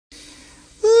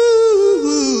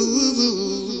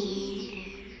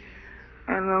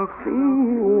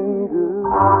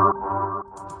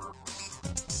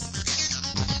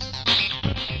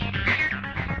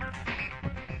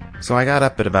So I got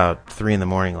up at about 3 in the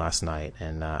morning last night,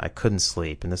 and I couldn't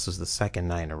sleep. And this was the second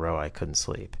night in a row I couldn't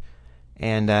sleep.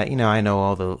 And I know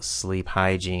all the sleep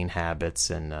hygiene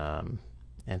habits and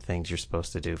things you're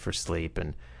supposed to do for sleep.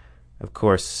 And of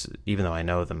course, even though I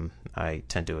know them, I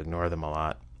tend to ignore them a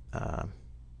lot.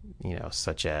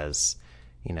 Such as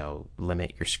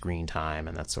limit your screen time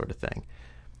and that sort of thing.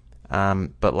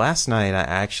 But last night I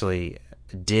actually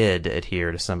did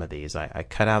adhere to some of these. I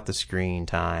cut out the screen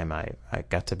time. I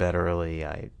got to bed early.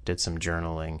 I did some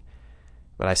journaling,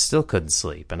 but I still couldn't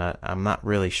sleep, and I'm not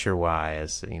really sure why.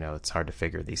 As you know, it's hard to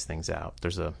figure these things out.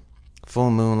 There's a full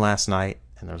moon last night,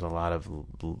 and there's a lot of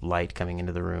light coming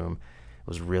into the room. It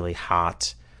was really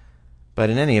hot, but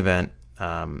in any event,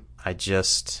 I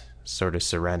just sort of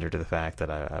surrendered to the fact that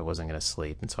I wasn't going to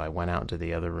sleep, and so I went out into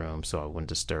the other room so I wouldn't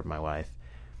disturb my wife.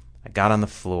 I got on the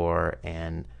floor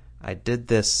and I did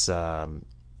this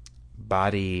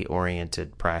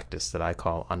body-oriented practice that I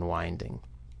call unwinding.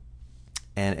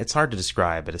 And it's hard to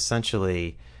describe, but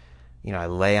essentially, I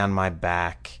lay on my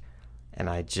back and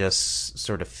I just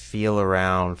sort of feel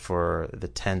around for the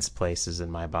tense places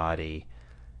in my body.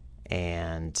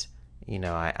 And,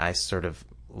 I sort of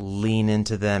lean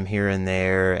into them here and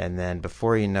there. And then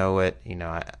before you know it,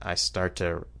 I start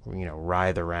to,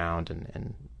 writhe around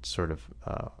and sort of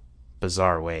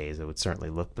bizarre ways. It would certainly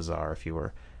look bizarre if you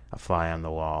were a fly on the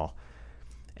wall.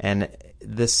 And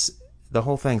the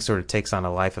whole thing sort of takes on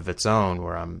a life of its own,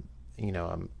 where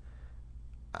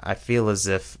I feel as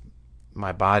if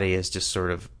my body is just sort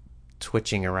of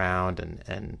twitching around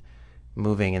and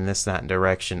moving in this, that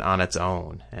direction on its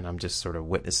own, and I'm just sort of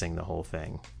witnessing the whole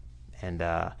thing. And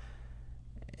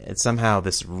somehow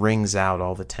this wrings out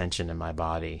all the tension in my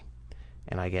body,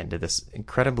 and I get into this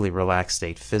incredibly relaxed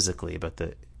state physically, but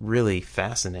the really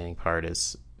fascinating part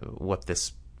is what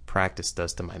this practice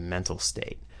does to my mental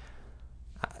state.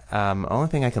 Only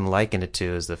thing I can liken it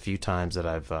to is the few times that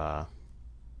I've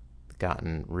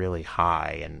gotten really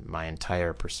high and my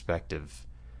entire perspective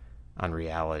on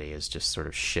reality is just sort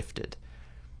of shifted.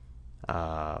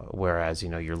 Whereas,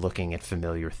 you're looking at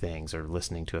familiar things or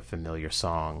listening to a familiar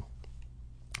song,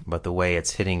 but the way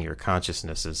it's hitting your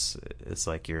consciousness is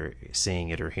like you're seeing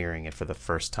it or hearing it for the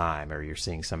first time, or you're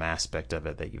seeing some aspect of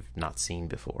it that you've not seen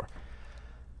before.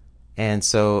 And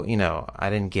so, I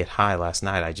didn't get high last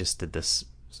night. I just did this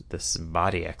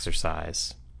body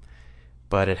exercise,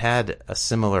 but it had a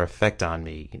similar effect on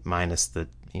me, minus the,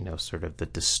 sort of the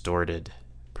distorted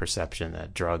perception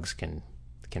that drugs can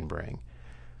bring.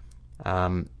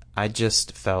 I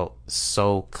just felt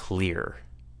so clear.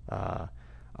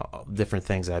 Different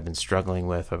things I've been struggling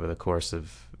with over the course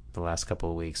of the last couple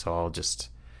of weeks, all just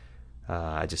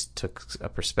I just took a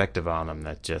perspective on them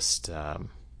that just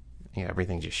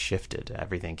everything just shifted.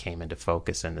 Everything came into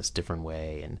focus in this different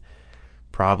way, and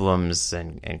problems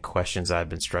and questions I've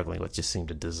been struggling with just seemed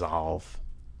to dissolve.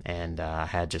 And I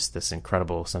had just this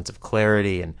incredible sense of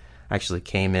clarity, and actually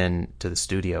came in to the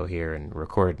studio here and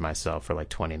recorded myself for like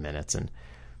 20 minutes, and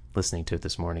listening to it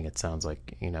this morning, it sounds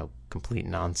like, complete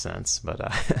nonsense, but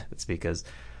it's because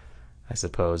I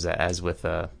suppose, as with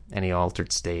any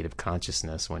altered state of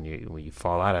consciousness, when you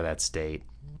fall out of that state,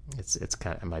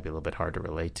 it might be a little bit hard to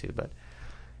relate to. But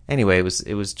anyway,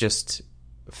 it was just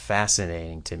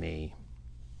fascinating to me,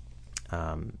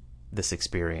 this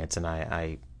experience, and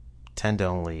I tend to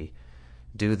only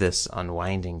do this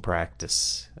unwinding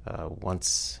practice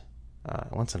once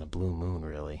in a blue moon,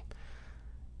 really.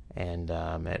 And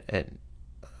it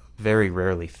very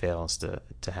rarely fails to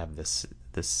have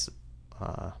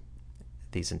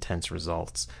these intense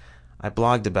results. I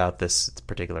blogged about this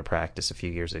particular practice a few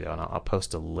years ago, and I'll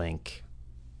post a link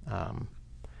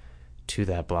to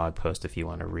that blog post if you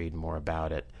want to read more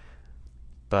about it.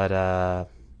 But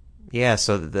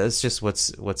so that's just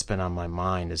what's been on my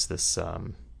mind, is this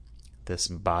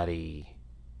body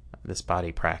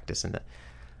practice.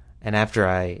 And after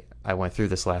I went through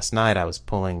this last night, I was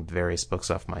pulling various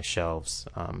books off my shelves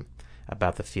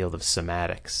about the field of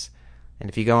somatics. And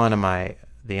if you go onto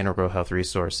the Integral Health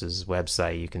Resources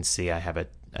website, you can see I have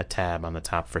a tab on the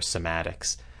top for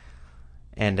somatics.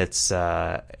 And it's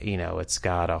it's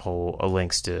got a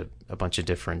links to a bunch of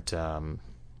different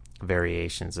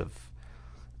variations of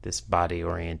this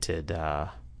body-oriented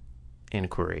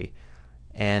inquiry.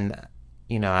 And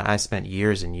I spent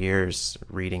years and years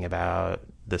reading about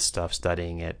this stuff,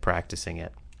 studying it, practicing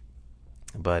it.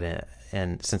 But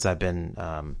and since I've been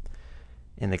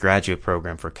in the graduate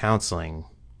program for counseling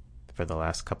for the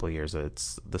last couple of years,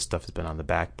 the stuff has been on the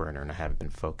back burner, and I haven't been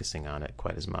focusing on it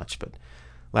quite as much. But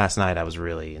last night I was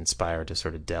really inspired to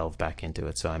sort of delve back into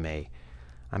it, so I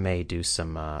may do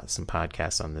some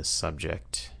podcasts on this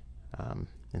subject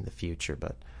in the future.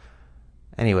 But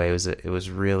anyway, it was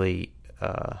really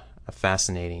a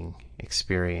fascinating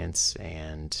experience,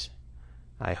 and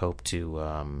I hope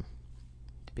to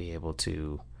be able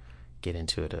to get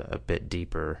into it a bit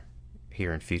deeper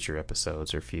here in future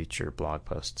episodes or future blog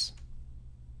posts.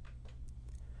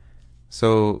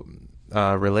 So,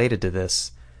 related to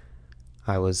this,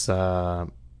 I was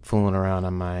fooling around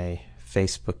on my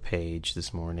Facebook page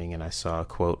this morning, and I saw a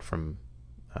quote from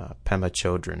Pema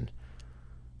Chodron,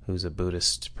 who's a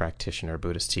Buddhist practitioner,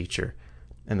 Buddhist teacher.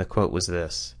 And the quote was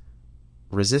this: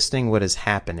 "Resisting what is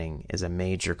happening is a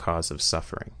major cause of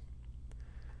suffering."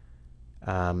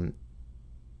 And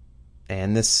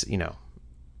this,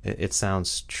 it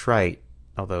sounds trite,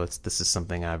 although this is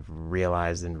something I've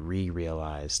realized and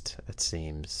re-realized, it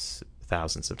seems,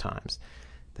 thousands of times,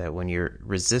 that when you're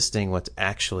resisting what's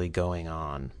actually going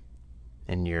on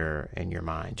in your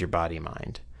mind, your body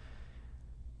mind,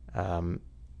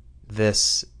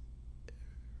 this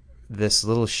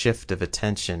little shift of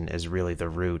attention is really the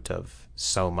root of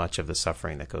so much of the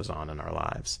suffering that goes on in our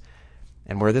lives.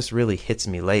 And where this really hits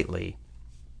me lately,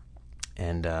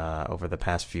 and over the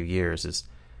past few years, is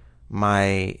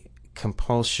my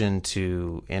compulsion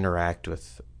to interact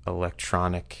with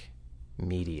electronic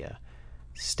media,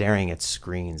 staring at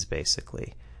screens,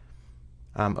 basically.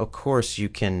 Of course, you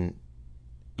can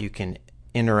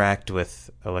interact with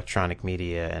electronic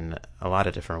media in a lot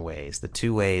of different ways. The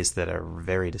two ways that are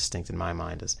very distinct in my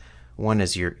mind is, one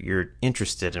is you're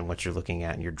interested in what you're looking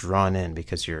at, and you're drawn in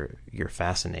because you're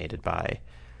fascinated by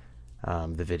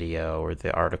the video or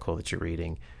the article that you're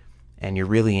reading, and you're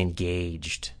really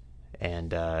engaged,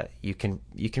 and you can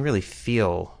really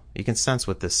feel, you can sense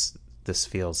what this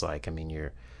feels like. I mean,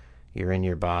 you're in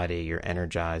your body, you're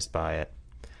energized by it,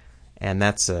 and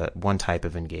that's one type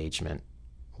of engagement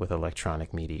with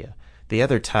electronic media. The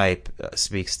other type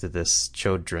speaks to this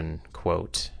Chodron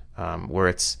quote, where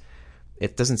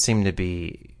it doesn't seem to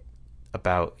be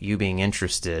about you being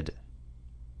interested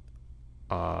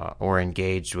or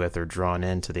engaged with or drawn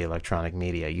into the electronic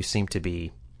media. You seem to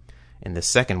be, in the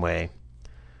second way,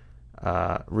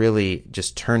 really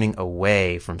just turning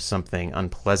away from something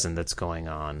unpleasant that's going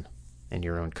on in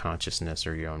your own consciousness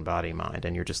or your own body mind,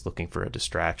 and you're just looking for a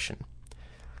distraction.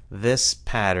 This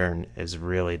pattern is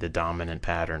really the dominant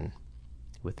pattern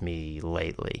with me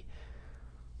lately.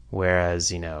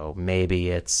 Whereas, maybe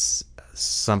it's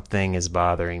something is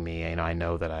bothering me. I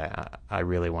know that I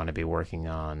really want to be working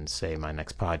on, say, my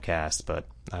next podcast, but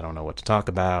I don't know what to talk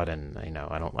about, and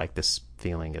I don't like this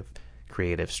feeling of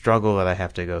creative struggle that I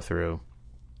have to go through.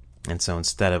 And so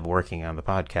instead of working on the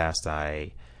podcast,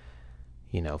 I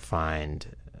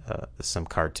find some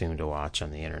cartoon to watch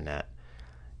on the internet.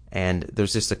 And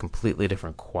there's just a completely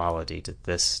different quality to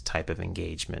this type of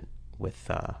engagement with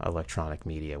electronic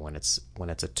media when it's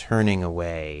a turning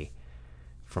away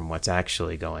from what's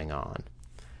actually going on.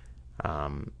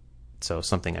 So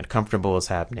something uncomfortable is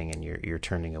happening, and you're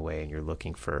turning away, and you're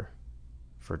looking for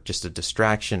just a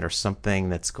distraction or something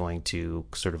that's going to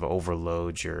sort of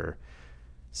overload your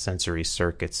sensory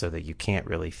circuits so that you can't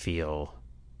really feel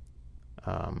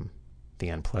the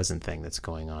unpleasant thing that's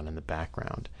going on in the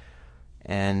background.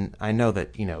 And I know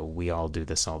that, we all do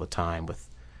this all the time with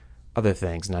other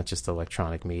things, not just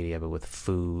electronic media, but with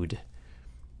food,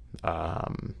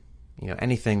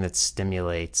 anything that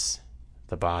stimulates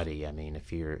the body. I mean,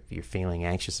 if you're feeling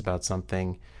anxious about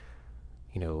something,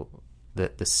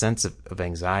 the sense of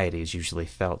anxiety is usually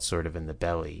felt sort of in the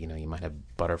belly. You might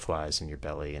have butterflies in your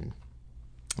belly, and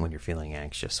when you're feeling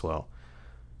anxious, well,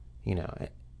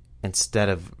 instead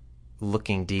of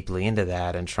looking deeply into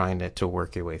that and trying to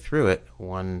work your way through it,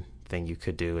 one thing you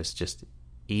could do is just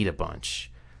eat a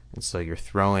bunch. And so you're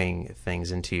throwing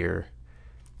things into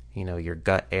your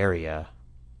gut area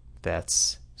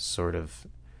that's sort of,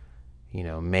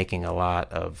 making a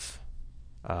lot of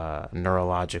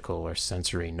neurological or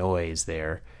sensory noise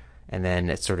there. And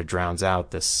then it sort of drowns out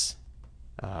this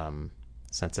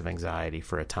sense of anxiety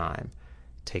for a time.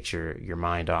 It takes your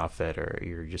mind off it, or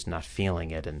you're just not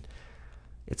feeling it. And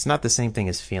it's not the same thing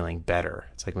as feeling better.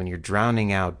 It's like when you're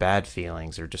drowning out bad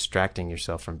feelings or distracting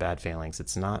yourself from bad feelings,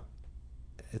 it's not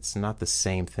the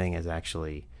same thing as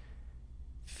actually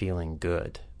feeling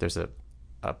good. There's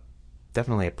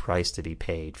definitely a price to be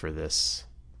paid for this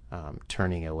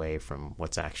turning away from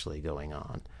what's actually going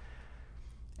on.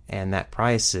 And that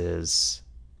price is,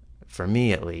 for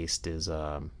me at least, is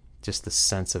just the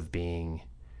sense of being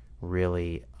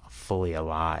really fully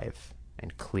alive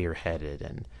and clear-headed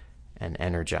and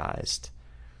energized.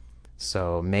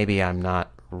 So maybe I'm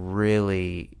not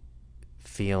really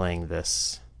feeling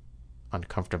this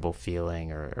uncomfortable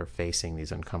feeling or facing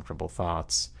these uncomfortable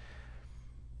thoughts,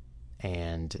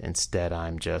 and instead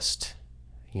I'm just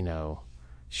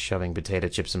shoving potato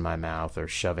chips in my mouth or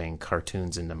shoving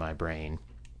cartoons into my brain.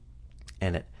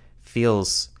 And it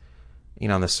feels,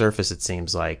 on the surface, it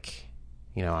seems like,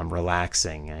 I'm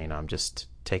relaxing, I'm just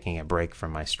taking a break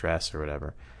from my stress or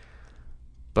whatever.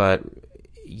 But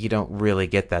you don't really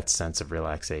get that sense of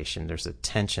relaxation. There's a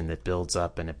tension that builds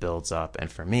up and it builds up.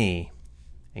 And for me,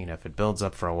 if it builds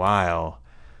up for a while,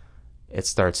 it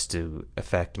starts to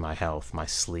affect my health, my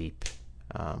sleep.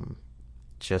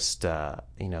 That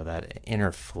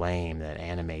inner flame that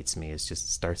animates me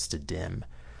starts to dim.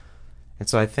 And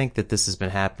so I think that this has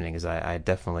been happening as I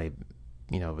definitely,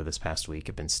 over this past week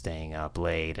have been staying up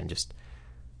late and just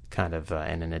kind of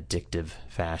in an addictive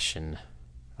fashion,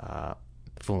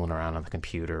 fooling around on the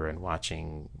computer and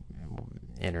watching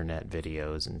internet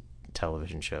videos and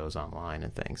television shows online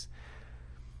and things.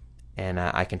 And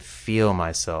I can feel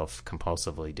myself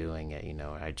compulsively doing it.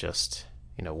 I just,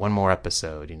 one more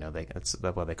episode, that's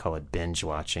why they call it binge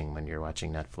watching when you're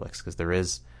watching Netflix, because there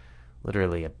is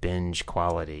literally a binge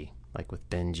quality, like with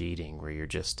binge eating, where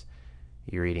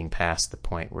you're eating past the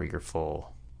point where you're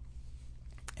full.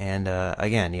 And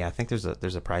again, I think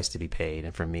there's a price to be paid.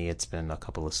 And for me, it's been a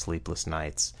couple of sleepless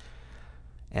nights.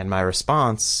 And my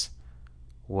response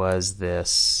was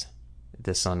this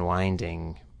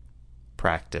unwinding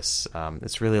practice.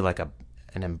 It's really like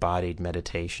an embodied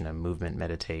meditation, a movement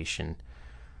meditation.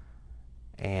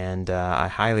 And I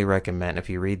highly recommend, if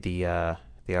you read the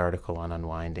article on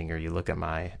unwinding or you look at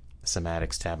my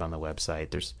somatics tab on the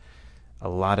website, there's a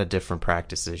lot of different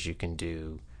practices you can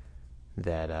do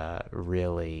that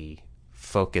really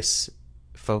focus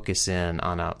in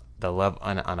on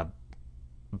a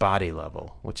body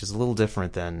level, which is a little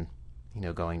different than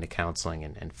going to counseling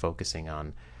and focusing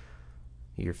on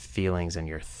your feelings and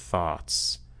your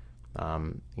thoughts.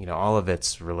 All of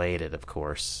it's related, of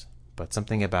course, but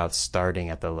something about starting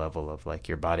at the level of like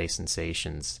your body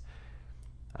sensations,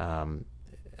 I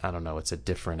don't know, it's a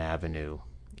different avenue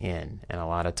in. And a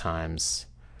lot of times,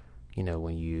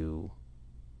 when you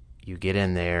get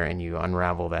in there and you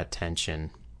unravel that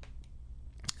tension,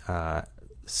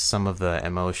 some of the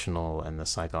emotional and the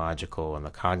psychological and the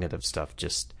cognitive stuff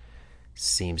just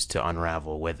seems to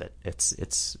unravel with it.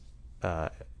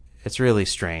 It's really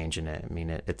strange, and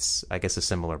it's I guess a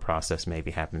similar process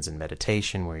maybe happens in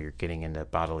meditation, where you're getting into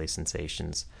bodily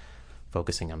sensations,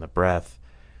 focusing on the breath.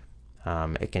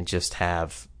 It can just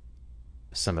have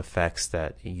some effects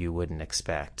that you wouldn't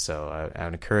expect. So I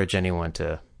would encourage anyone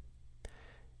to,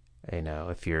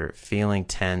 if you're feeling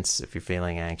tense, if you're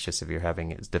feeling anxious, if you're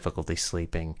having difficulty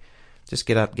sleeping, just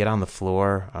get up, get on the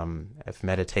floor. If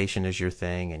meditation is your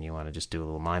thing and you want to just do a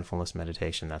little mindfulness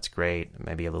meditation, that's great.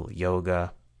 Maybe a little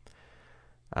yoga.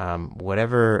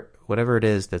 Whatever it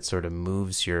is that sort of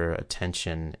moves your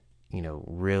attention,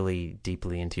 really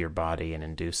deeply into your body and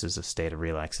induces a state of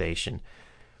relaxation,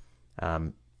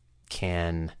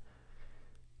 can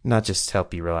not just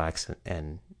help you relax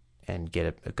and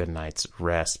get a good night's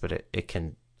rest, but it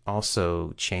can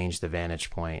also change the vantage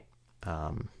point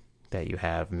that you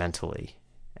have mentally.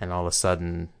 And all of a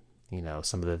sudden,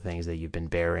 some of the things that you've been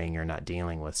burying or not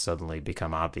dealing with suddenly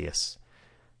become obvious.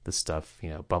 The stuff,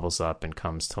 bubbles up and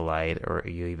comes to light, or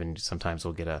you even sometimes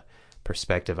will get a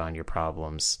perspective on your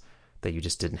problems that you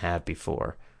just didn't have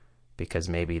before, because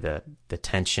maybe the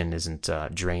tension isn't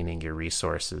draining your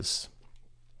resources.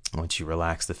 Once you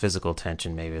relax the physical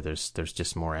tension, maybe there's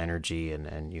just more energy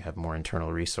and you have more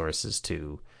internal resources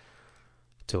to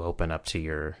open up to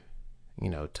your,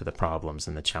 to the problems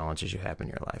and the challenges you have in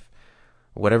your life.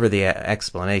 Whatever the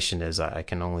explanation is, I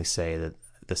can only say that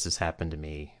this has happened to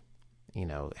me.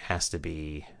 It has to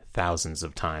be thousands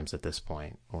of times at this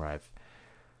point, where I've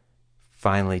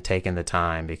finally taken the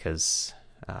time, because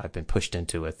I've been pushed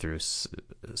into it through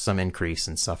some increase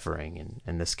in suffering, and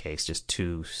in this case, just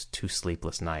two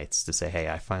sleepless nights, to say, hey,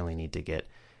 I finally need to get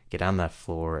on that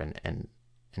floor and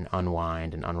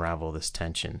unwind and unravel this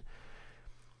tension.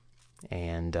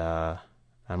 And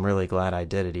I'm really glad I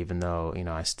did it, even though,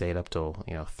 I stayed up till,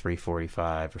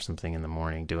 3:45 or something in the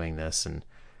morning doing this, and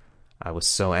I was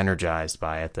so energized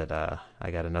by it that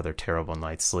I got another terrible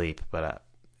night's sleep. But,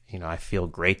 I feel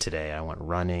great today. I went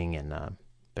running and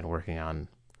been working on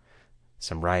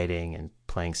some writing and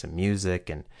playing some music.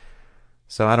 And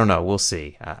so I don't know. We'll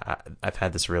see. I've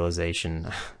had this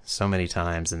realization so many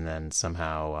times, and then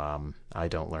somehow I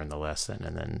don't learn the lesson.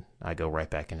 And then I go right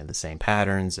back into the same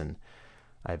patterns, and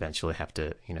I eventually have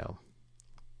to,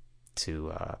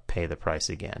 to pay the price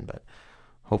again. But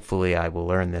hopefully I will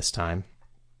learn this time.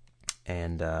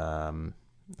 And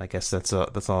I guess that's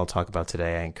all I'll talk about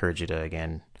today. I encourage you to,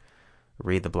 again,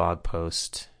 read the blog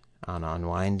post on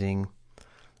unwinding,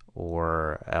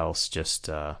 or else just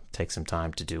take some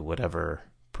time to do whatever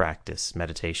practice,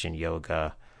 meditation,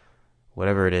 yoga,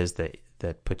 whatever it is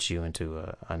that puts you into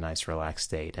a nice relaxed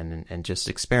state, and just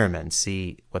experiment and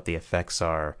see what the effects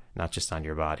are, not just on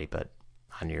your body but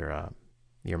on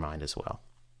your mind as well.